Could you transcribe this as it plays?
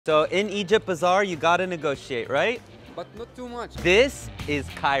So in Egypt Bazaar, you gotta negotiate, right? But not too much. This is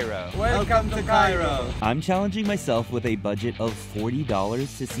Cairo. Welcome to Cairo. I'm challenging myself with a budget of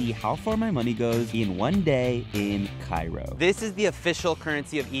 $40 to see how far my money goes in one day in Cairo. This is the official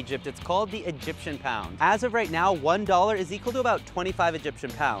currency of Egypt. It's called the Egyptian pound. As of right now, $1 is equal to about 25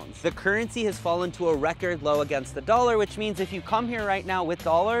 Egyptian pounds. The currency has fallen to a record low against the dollar, which means if you come here right now with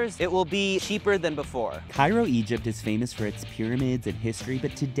dollars, it will be cheaper than before. Cairo, Egypt is famous for its pyramids and history,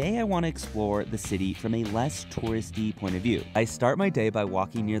 but today I want to explore the city from a less touristy point of view. I start my day by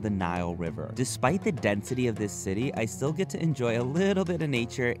walking near the Nile River. Despite the density of this city, I still get to enjoy a little bit of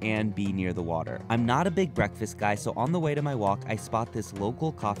nature and be near the water. I'm not a big breakfast guy, so on the way to my walk, I spot this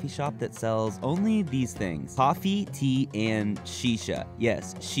local coffee shop that sells only these things: coffee, tea, and shisha.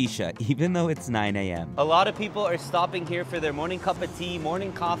 Yes, shisha, even though it's 9 a.m. A lot of people are stopping here for their morning cup of tea,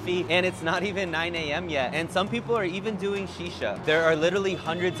 morning coffee, and it's not even 9 a.m. yet. And some people are even doing shisha. There are literally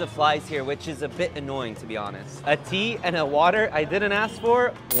hundreds of flies here, which is a bit annoying, to be honest. A tea and a water I didn't ask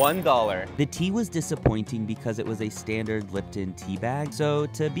for, $1. The tea was disappointing because it was a standard Lipton tea bag, so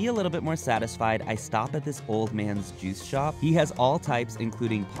to be a little bit more satisfied, I stop at this old man's juice shop. He has all types,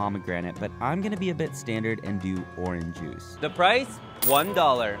 including pomegranate, but I'm gonna be a bit standard and do orange juice. The price?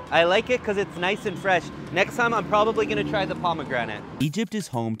 $1. I like it because it's nice and fresh. Next time, I'm probably gonna try the pomegranate. Egypt is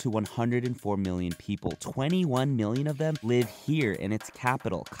home to 104 million people. 21 million of them live here in its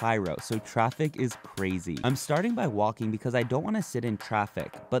capital, Cairo, so traffic is crazy. I'm starting by walking because I don't want to sit in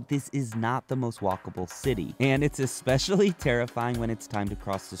traffic, but this is not the most walkable city. And it's especially terrifying when it's time to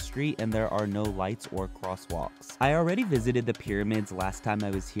cross the street and there are no lights or crosswalks. I already visited the pyramids last time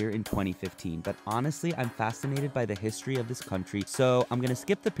I was here in 2015, but honestly, I'm fascinated by the history of this country, so I'm gonna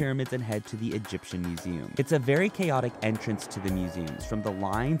skip the pyramids and head to the Egyptian Museum. It's a very chaotic entrance to the museums, from the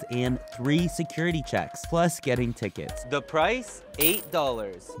lines and 3 security checks, plus getting tickets. The price?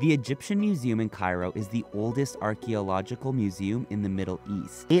 $8. The Egyptian Museum in Cairo is the oldest archaeological museum in the Middle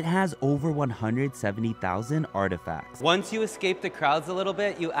East. It has over 170,000 artifacts. Once you escape the crowds a little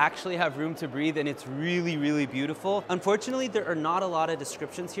bit, you actually have room to breathe, and it's really, really beautiful. Unfortunately, there are not a lot of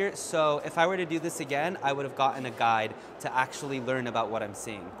descriptions here, so if I were to do this again, I would have gotten a guide to actually learn about what I'm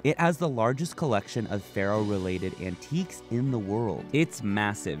seeing. It has the largest collection of pharaoh-related antiques in the world. It's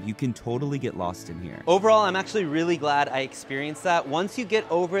massive. You can totally get lost in here. Overall, I'm actually really glad I experienced that. Once you get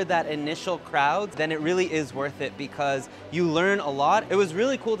over that initial crowd, then it really is worth it because you learn a lot. It was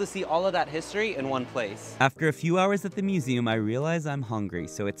really cool to see all of that history in one place. After a few hours at the museum, I realize I'm hungry,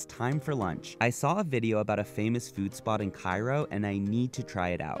 so it's time for lunch. I saw a video about a famous food spot in Cairo, and I need to try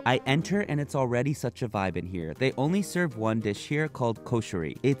it out. I enter, and it's already such a vibe in here. They only serve one dish here called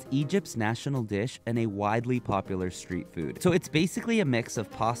kosheri. It's Egypt's national dish and a widely popular street food. So it's basically a mix of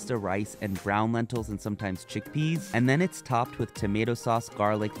pasta, rice, and brown lentils, and sometimes chickpeas, and then it's topped with tomato sauce,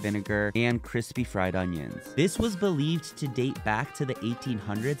 garlic, vinegar, and crispy fried onions. This was believed to date back to the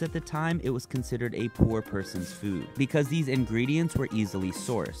 1800s. At the time, it was considered a poor person's food because these ingredients were easily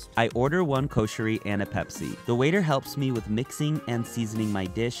sourced. I order 1 kosheri and a Pepsi. The waiter helps me with mixing and seasoning my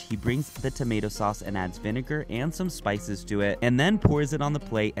dish. He brings the tomato sauce and adds vinegar and some spices to it, and then pours it on the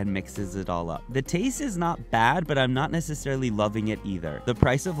plate and mixes it all up. The taste is not bad, but I'm not necessarily loving it either. The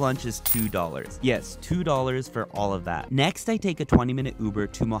price of lunch is $2. Yes, $2 for all of that. Next, I take a 20-minute Uber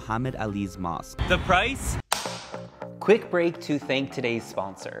to Muhammad Ali's mosque. The price? Quick break to thank today's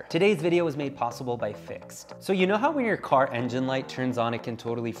sponsor. Today's video was made possible by Fixed. So you know how when your car engine light turns on, it can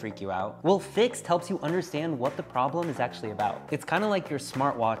totally freak you out? Well, Fixed helps you understand what the problem is actually about. It's kind of like your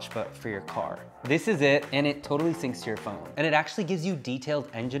smartwatch, but for your car. This is it, and it totally syncs to your phone. And it actually gives you detailed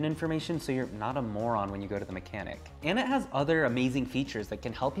engine information so you're not a moron when you go to the mechanic. And it has other amazing features that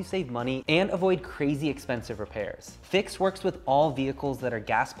can help you save money and avoid crazy expensive repairs. Fixed works with all vehicles that are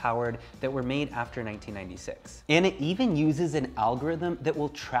gas-powered that were made after 1996. And it even uses an algorithm that will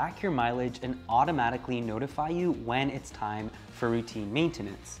track your mileage and automatically notify you when it's time for routine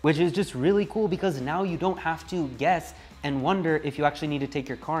maintenance, which is just really cool because now you don't have to guess and wonder if you actually need to take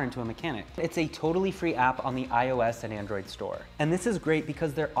your car into a mechanic. It's a totally free app on the iOS and Android store. And this is great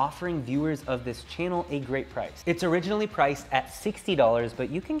because they're offering viewers of this channel a great price. It's originally priced at $60,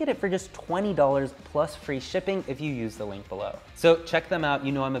 but you can get it for just $20 plus free shipping if you use the link below. So check them out.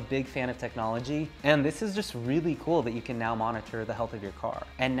 You know I'm a big fan of technology, and this is just really cool that you can now monitor the health of your car.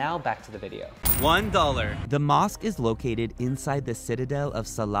 And now back to the video. $1. The mosque is located inside the citadel of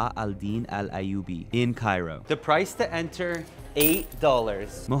Salah al-Din al-Ayyubi in Cairo. The price to enter,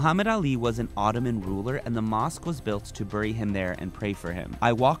 $8. Muhammad Ali was an Ottoman ruler, and the mosque was built to bury him there and pray for him.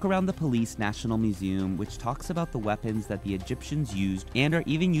 I walk around the Police National Museum, which talks about the weapons that the Egyptians used and are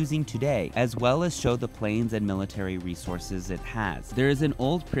even using today, as well as show the planes and military resources it has. There is an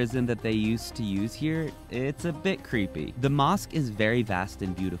old prison that they used to use here. It's a bit creepy. The mosque is very vast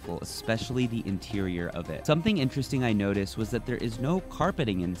and beautiful, especially the interior of it. Something interesting I noticed was that there is no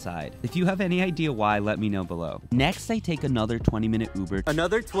carpeting inside. If you have any idea why, let me know below. Next, I take another 20-minute Uber.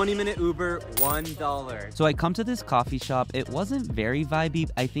 Another 20-minute Uber, $1. So I come to this coffee shop. It wasn't very vibey.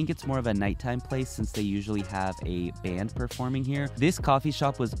 I think it's more of a nighttime place since they usually have a band performing here. This coffee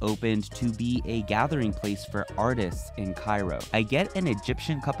shop was opened to be a gathering place for artists in Cairo. I get an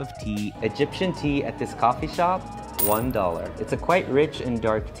Egyptian cup of tea. Egyptian tea at this coffee shop, $1. It's a quite rich and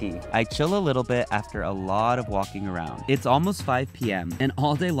dark tea. I chill a little bit after a lot of walking around. It's almost 5 p.m. and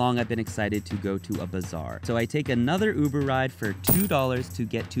all day long I've been excited to go to a bazaar. So I take another Uber ride for $2 to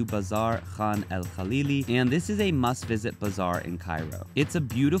get to Bazaar Khan El Khalili, and this is a must-visit bazaar in Cairo. It's a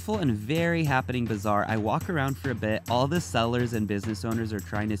beautiful and very happening bazaar. I walk around for a bit. All the sellers and business owners are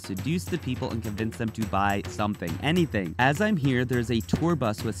trying to seduce the people and convince them to buy something, anything. As I'm here, there's a tour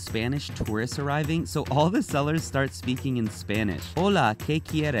bus with Spanish tourists arriving, so all the sellers start speaking in Spanish. Hola, ¿qué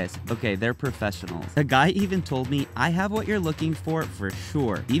quieres? Okay, they're professionals. The guy even told me, I have what you're looking for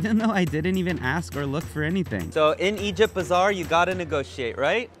sure, even though I didn't even ask or look for anything. So in Egypt Bazaar, you gotta negotiate,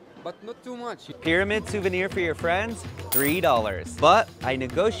 right? But not too much. Pyramid souvenir for your friends, $3. But I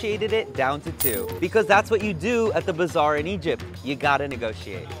negotiated it down to $2 because that's what you do at the bazaar in Egypt. You gotta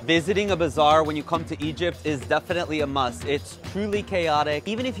negotiate. Visiting a bazaar when you come to Egypt is definitely a must. It's truly chaotic.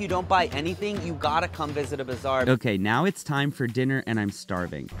 Even if you don't buy anything, you gotta come visit a bazaar. Okay, now it's time for dinner and I'm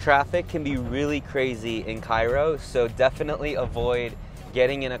starving. Traffic can be really crazy in Cairo, so definitely avoid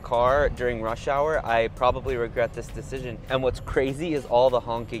getting in a car during rush hour. I probably regret this decision. And what's crazy is all the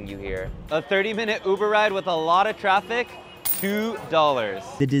honking you hear. A 30-minute Uber ride with a lot of traffic,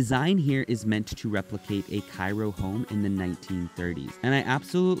 $2. The design here is meant to replicate a Cairo home in the 1930s, and I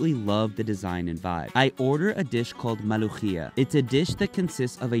absolutely love the design and vibe. I order a dish called maloukhia. It's a dish that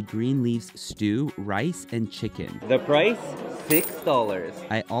consists of a green leaves stew, rice, and chicken. The price? $6.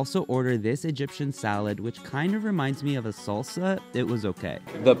 I also order this Egyptian salad, which kind of reminds me of a salsa. It was okay.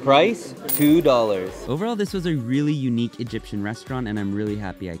 The price? $2. Overall, this was a really unique Egyptian restaurant, and I'm really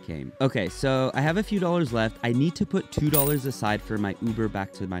happy I came. Okay, so I have a few dollars left. I need to put $2 aside for my Uber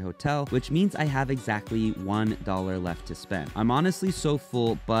back to my hotel, which means I have exactly $1 left to spend. I'm honestly so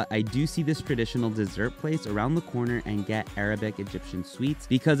full, but I do see this traditional dessert place around the corner and get Arabic Egyptian sweets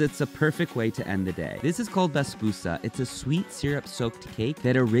because it's a perfect way to end the day. This is called basbousa. It's a sweet syrup-soaked cake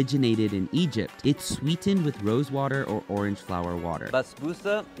that originated in Egypt. It's sweetened with rose water or orange flower water.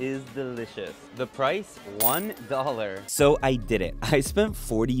 Basbousa is delicious. The price? $1. So I did it. I spent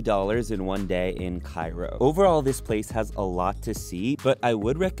 $40 in one day in Cairo. Overall, this place has a lot to see, but I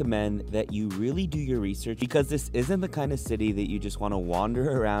would recommend that you really do your research because this isn't the kind of city that you just want to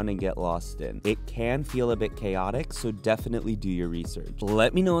wander around and get lost in. It can feel a bit chaotic, so definitely do your research.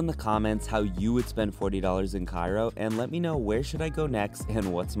 Let me know in the comments how you would spend $40 in Cairo, and let me know where should I go next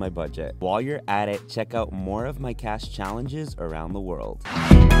and what's my budget. While you're at it, check out more of my cash challenges around the world.